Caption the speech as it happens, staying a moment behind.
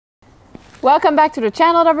Welcome back to the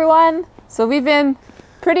channel, everyone. So we've been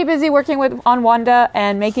pretty busy working on Wanda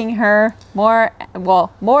and making her more and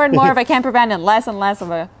more of a camper van and less of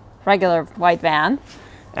a regular white van.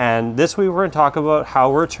 And this week we're going to talk about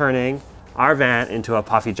how we're turning our van into a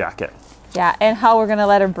puffy jacket. Yeah, and how we're going to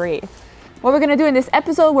let her breathe. What we're going to do in this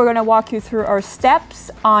episode, we're going to walk you through our steps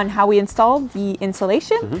on how we installed the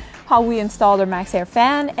insulation, how we installed our Maxxair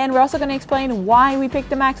fan, and we're also going to explain why we picked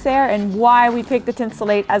the Maxxair and why we picked the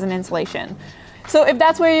Thinsulate as an insulation. So if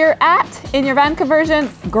that's where you're at in your van conversion,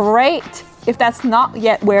 great. If that's not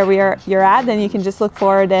yet where you're at, then you can just look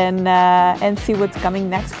forward and see what's coming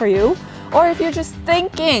next for you. Or if you're just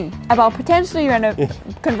thinking about potentially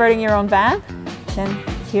converting your own van, then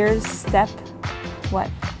here's step what?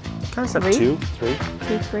 Kind of step two,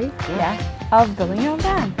 three. Yeah, of building your own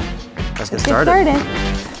van. Let's get started.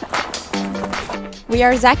 We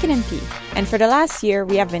are Zach and MP, and for the last year,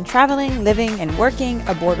 we have been traveling, living, and working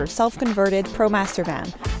aboard our self-converted ProMaster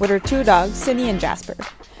van with our two dogs, Sidney and Jasper.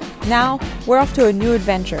 Now, we're off to a new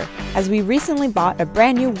adventure, as we recently bought a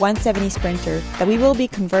brand new 170 Sprinter that we will be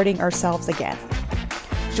converting ourselves again.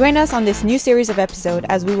 Join us on this new series of episodes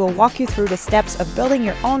as we will walk you through the steps of building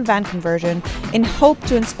your own van conversion in hope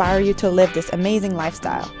to inspire you to live this amazing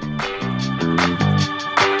lifestyle.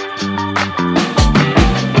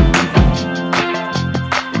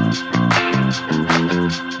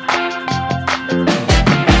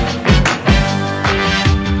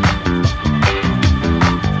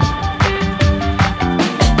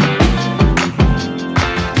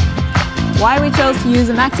 Why we chose to use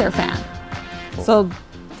a Maxxair fan. So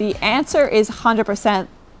the answer is 100%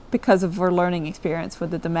 because of our learning experience with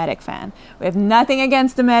the Dometic fan. We have nothing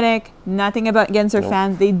against Dometic, nothing against their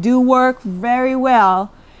fan. They do work very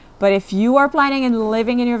well, but if you are planning on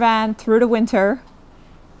living in your van through the winter,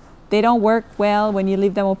 they don't work well when you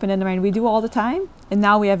leave them open in the rain. We do all the time, and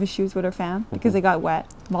now we have issues with our fan because they got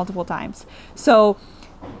wet multiple times. So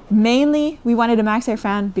mainly we wanted a Maxxair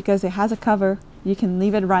fan because it has a cover, you can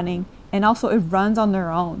leave it running, and also it runs on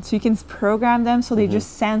their own. So you can program them so they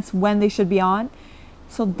just sense when they should be on.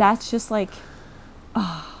 So that's just like,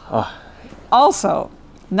 Also,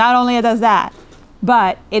 not only it does that,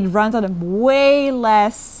 but it runs on a way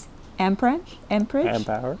less amp hours.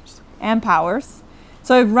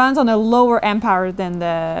 So it runs on a lower amp hour than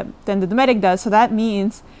the Dometic does. So that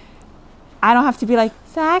means I don't have to be like,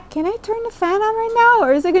 Zach, can I turn the fan on right now?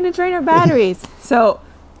 Or is it gonna drain our batteries? So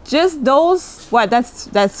just those,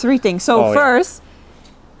 that's three things. So first,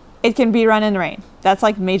 it can be run in the rain. That's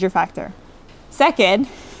like major factor. Second,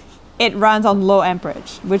 it runs on low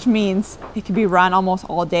amperage, which means it can be run almost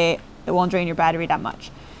all day. It won't drain your battery that much.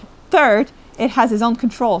 Third, it has its own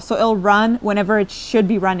control. So it'll run whenever it should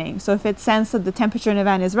be running. So if it senses that the temperature in the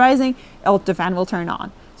van is rising, the fan will turn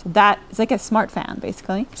on. So that is like a smart fan,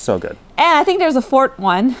 basically. So good. And I think there's a fourth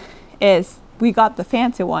one, is we got the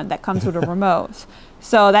fancy one that comes with a remote.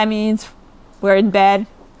 So that means we're in bed,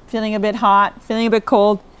 feeling a bit hot, feeling a bit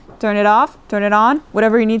cold, turn it off, turn it on,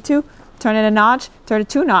 whatever you need to, turn it a notch, turn it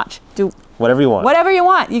 2 notch, do whatever you want. Whatever you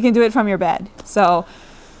want, you can do it from your bed. So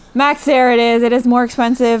Maxxair it is more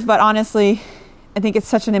expensive, but honestly, I think it's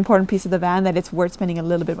such an important piece of the van that it's worth spending a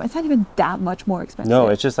little bit more. It's not even that much more expensive. No,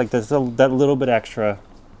 it's just like that little bit extra.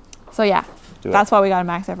 So yeah, that's why we got a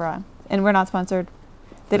Maxxair van. And we're not sponsored.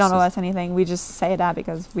 They don't owe us anything. We just say that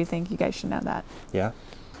because we think you guys should know that. Yeah.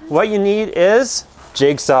 What you need is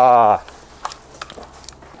jigsaw.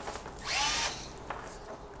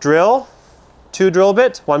 Drill, 2 drill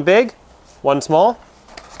bits, 1 big, 1 small.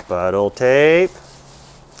 Buttle tape,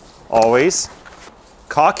 always.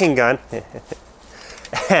 Caulking gun,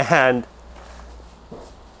 and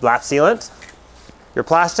lap sealant, your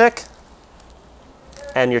plastic,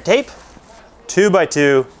 and your tape,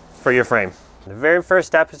 2x2 for your frame. The very first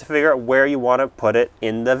step is to figure out where you want to put it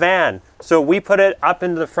in the van. So we put it up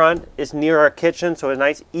into the front. It's near our kitchen, so a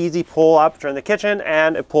nice easy pull up during the kitchen,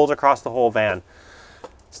 and it pulls across the whole van.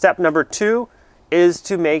 Step number 2 is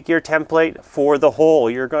to make your template for the hole.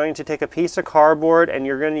 You're going to take a piece of cardboard and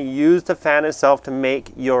you're going to use the fan itself to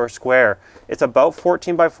make your square. It's about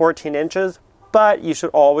 14 by 14 inches, but you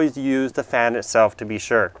should always use the fan itself to be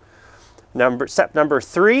sure. Step number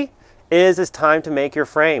 3 is it's time to make your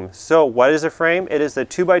frame. So what is a frame? It is the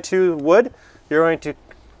 2x2 wood. You're going to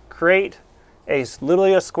create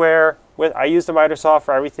literally a square with, I use the miter saw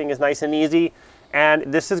for everything is nice and easy.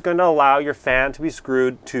 And this is going to allow your fan to be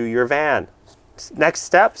screwed to your van. Next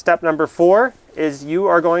step, step number 4, is you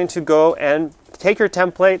are going to go and take your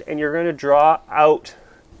template and you're going to draw out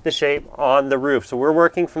the shape on the roof. So we're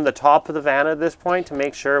working from the top of the van at this point to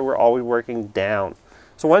make sure we're always working down.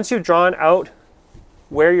 So once you've drawn out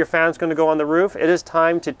where your fan's going to go on the roof, it is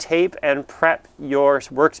time to tape and prep your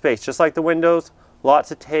workspace. Just like the windows,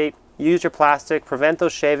 lots of tape. Use your plastic, prevent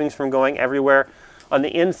those shavings from going everywhere. On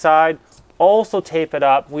the inside, also tape it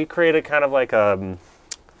up. We created kind of like a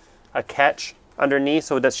catch underneath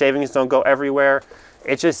so that shavings don't go everywhere.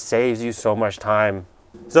 It just saves you so much time.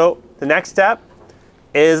 So the next step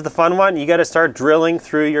is the fun one. You got to start drilling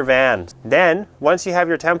through your van. Then once you have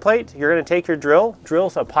your template, you're going to take your drill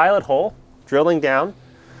a pilot hole, drilling down.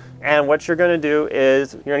 And what you're going to do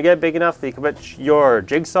is you're going to get it big enough that you can put your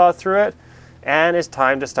jigsaw through it, and it's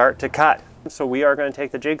time to start to cut. So we are going to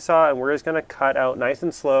take the jigsaw and we're just going to cut out nice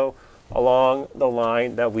and slow along the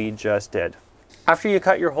line that we just did. After you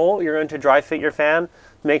cut your hole, you're going to dry fit your fan,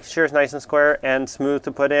 make sure it's nice and square and smooth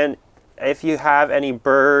to put in. If you have any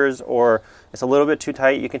burrs or it's a little bit too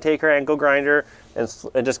tight, you can take your angle grinder and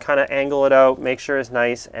just kind of angle it out, make sure it's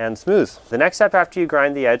nice and smooth. The next step after you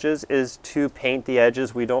grind the edges is to paint the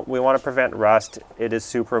edges. We want to prevent rust. It is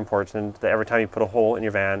super important that every time you put a hole in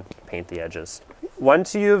your van, paint the edges.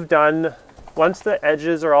 Once the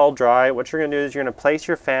edges are all dry, what you're going to do is you're going to place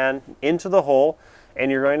your fan into the hole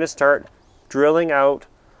and you're going to start drilling out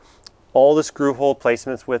all the screw hole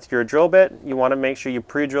placements with your drill bit. You want to make sure you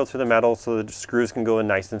pre-drill through the metal so the screws can go in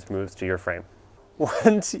nice and smooth to your frame.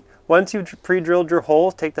 Once you've pre-drilled your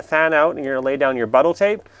holes, take the fan out and you're going to lay down your buttle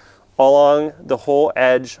tape along the whole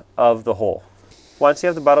edge of the hole. Once you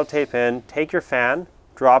have the buttle tape in, take your fan,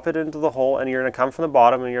 drop it into the hole, and you're going to come from the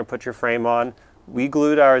bottom and you're going to put your frame on. We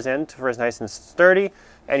glued ours in for it's nice and sturdy,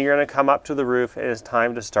 and you're going to come up to the roof and it's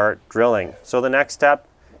time to start drilling. So the next step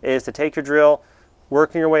is to take your drill,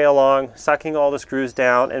 working your way along, sucking all the screws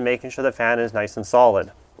down and making sure the fan is nice and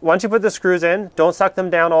solid. Once you put the screws in, don't suck them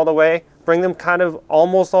down all the way, bring them kind of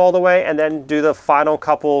almost all the way, and then do the final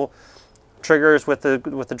couple triggers with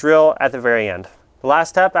the drill at the very end. The last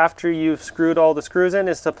step after you've screwed all the screws in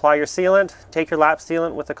is to apply your sealant. Take your lap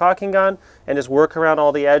sealant with the caulking gun and just work around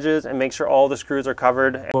all the edges and make sure all the screws are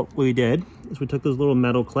covered. What we did is we took those little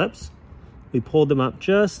metal clips, we pulled them up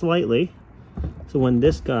just slightly, so when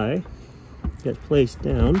this guy gets placed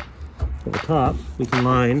down at the top, we can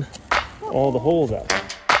line all the holes up.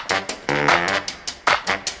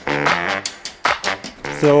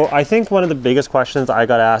 So I think one of the biggest questions I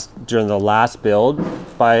got asked during the last build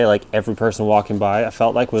by like every person walking by, I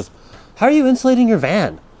felt like, was, how are you insulating your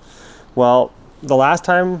van? Well, the last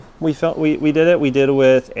time we did it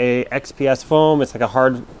with a XPS foam. It's like a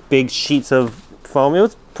hard, big sheets of foam. It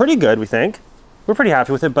was pretty good, we think. We're pretty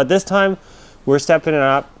happy with it, but this time we're stepping it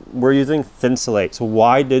up. We're using Thinsulate. So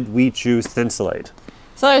why did we choose Thinsulate?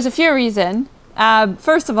 So there's a few reasons.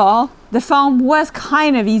 First of all, the foam was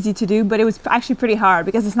kind of easy to do, but it was actually pretty hard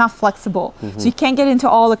because it's not flexible. So you can't get into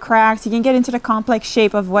all the cracks. You can get into the complex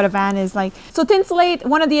shape of what a van is like. So Thinsulate,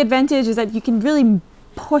 one of the advantages is that you can really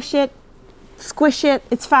push it, squish it.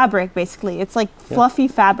 It's fabric, basically. It's like fluffy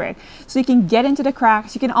fabric. So you can get into the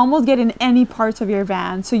cracks. You can almost get in any parts of your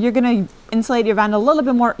van. So you're going to insulate your van a little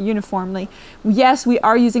bit more uniformly. Yes, we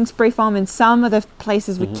are using spray foam in some of the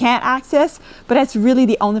places we can't access, but that's really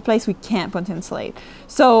the only place we can't put Thinsulate.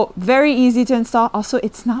 So very easy to install. Also,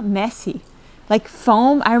 it's not messy. Like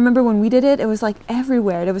foam, I remember when we did it, it was like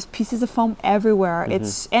everywhere. There was pieces of foam everywhere.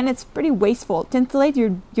 It's pretty wasteful. Thinsulate,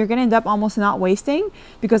 you're gonna end up almost not wasting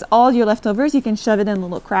because all your leftovers, you can shove it in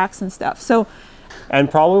little cracks and stuff. So, and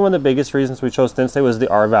probably one of the biggest reasons we chose Thinsulate was the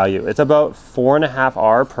R value. It's about 4.5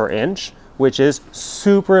 R per inch, which is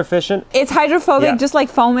super efficient. It's hydrophobic, just like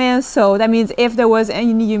foam is. So that means if there was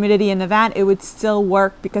any humidity in the van, it would still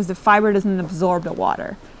work because the fiber doesn't absorb the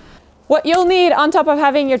water. What you'll need on top of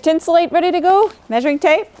having your Thinsulate ready to go: measuring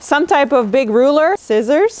tape, some type of big ruler,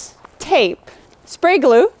 scissors, tape, spray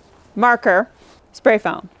glue, marker, spray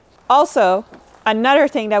foam. Also, another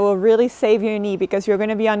thing that will really save your knee because you're going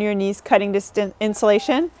to be on your knees cutting this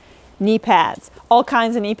insulation, knee pads. All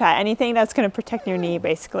kinds of knee pads, anything that's going to protect your knee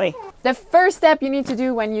basically. The first step you need to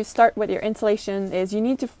do when you start with your insulation is you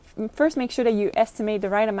need to first make sure that you estimate the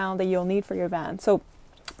right amount that you'll need for your van. So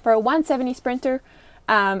for a 170 Sprinter,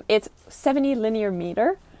 it's 70 linear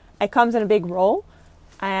meter. It comes in a big roll,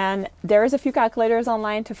 and there is a few calculators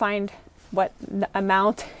online to find what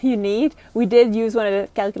amount you need. We did use one of the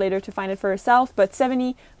calculators to find it for ourselves, but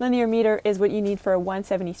 70 linear meter is what you need for a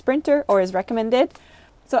 170 Sprinter, or is recommended.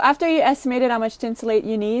 So after you estimated how much Thinsulate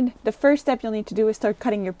you need, the first step you'll need to do is start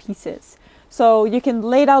cutting your pieces. So you can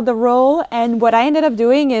lay out the roll, and what I ended up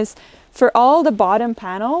doing is for all the bottom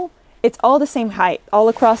panel, it's all the same height all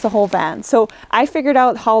across the whole van. So I figured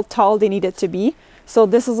out how tall they needed to be. So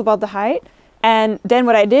this is about the height. And then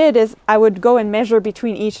what I did is I would go and measure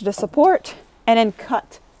between each of the support and then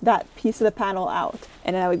cut that piece of the panel out.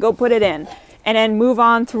 And then I would go put it in. and then move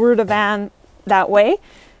on through the van that way.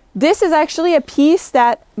 This is actually a piece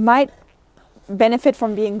that might benefit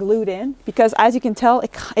from being glued in, because as you can tell,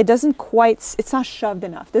 it doesn't quite, it's not shoved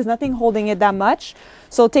enough. There's nothing holding it that much.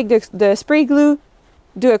 So take the spray glue,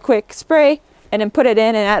 do a quick spray, and then put it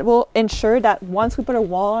in, and that will ensure that once we put a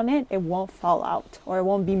wall on it, it won't fall out, or it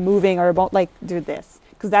won't be moving, or it won't like do this,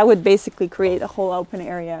 because that would basically create a whole open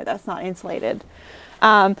area that's not insulated.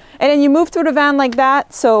 And then you move through the van like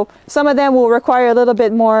that. So some of them will require a little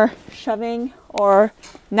bit more shoving or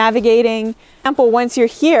navigating. For example, once you're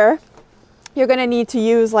here, you're gonna need to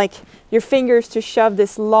use like your fingers to shove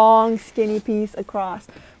this long skinny piece across.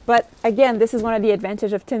 But again, this is one of the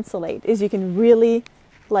advantages of Thinsulate, is you can really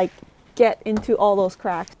like get into all those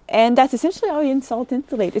cracks. And that's essentially how you install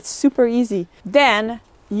Thinsulate. It's super easy. Then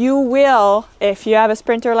you will, if you have a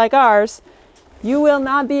sprinter like ours, you will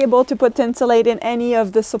not be able to put Thinsulate in any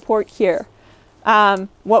of the support here.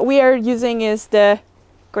 What we are using is the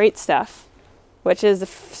great stuff, which is the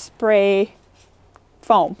spray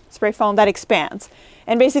foam that expands.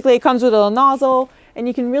 And basically it comes with a little nozzle, and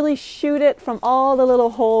you can really shoot it from all the little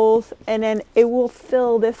holes, and then it will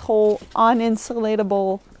fill this whole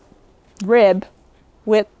uninsulatable rib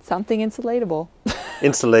with something insulatable.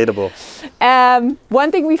 Insulatable.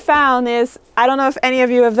 One thing we found is, I don't know if any of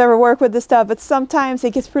you have ever worked with this stuff, but sometimes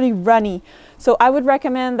it gets pretty runny. So I would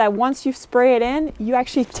recommend that once you spray it in, you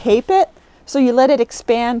actually tape it, so you let it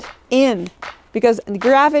expand in, because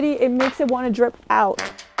gravity, it makes it want to drip out.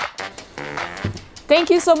 Thank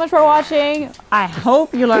you so much for watching. I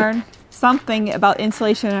hope you learned something about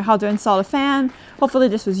insulation and how to install a fan. Hopefully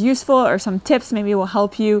this was useful, or some tips maybe will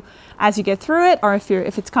help you as you get through it, or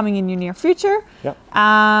if it's coming in your near future. Yep.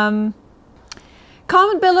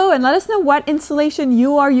 Comment below and let us know what insulation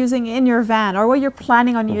you are using in your van, or what you're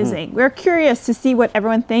planning on using. We're curious to see what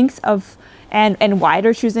everyone thinks of and why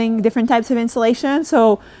they're choosing different types of insulation.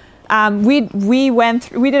 So we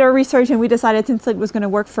did our research, and we decided Thinsulate was going to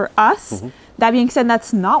work for us. That being said,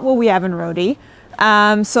 that's not what we have in Rody.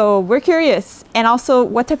 So we're curious. And also,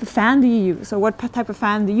 what type of fan do you use? Or what type of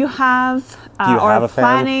fan do you have? Do you have a fan?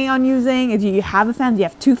 Planning on using? Do you have a fan? Do you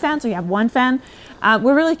have two fans, or you have one fan?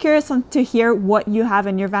 We're really curious to hear what you have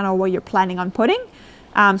in your van, or what you're planning on putting.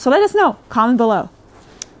 So let us know. Comment below.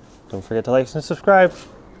 Don't forget to like and subscribe.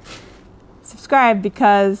 Subscribe,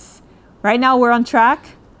 because right now we're on track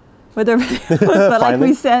with our videos, but like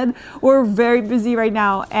we said, we're very busy right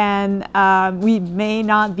now, and we may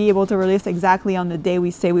not be able to release exactly on the day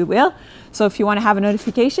we say we will. So if you want to have a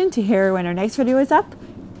notification to hear when our next video is up,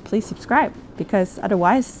 please subscribe, because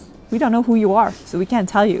otherwise we don't know who you are, so we can't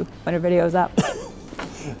tell you when our video is up.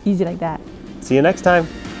 Easy like that. See you next time.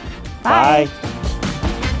 Bye. Bye.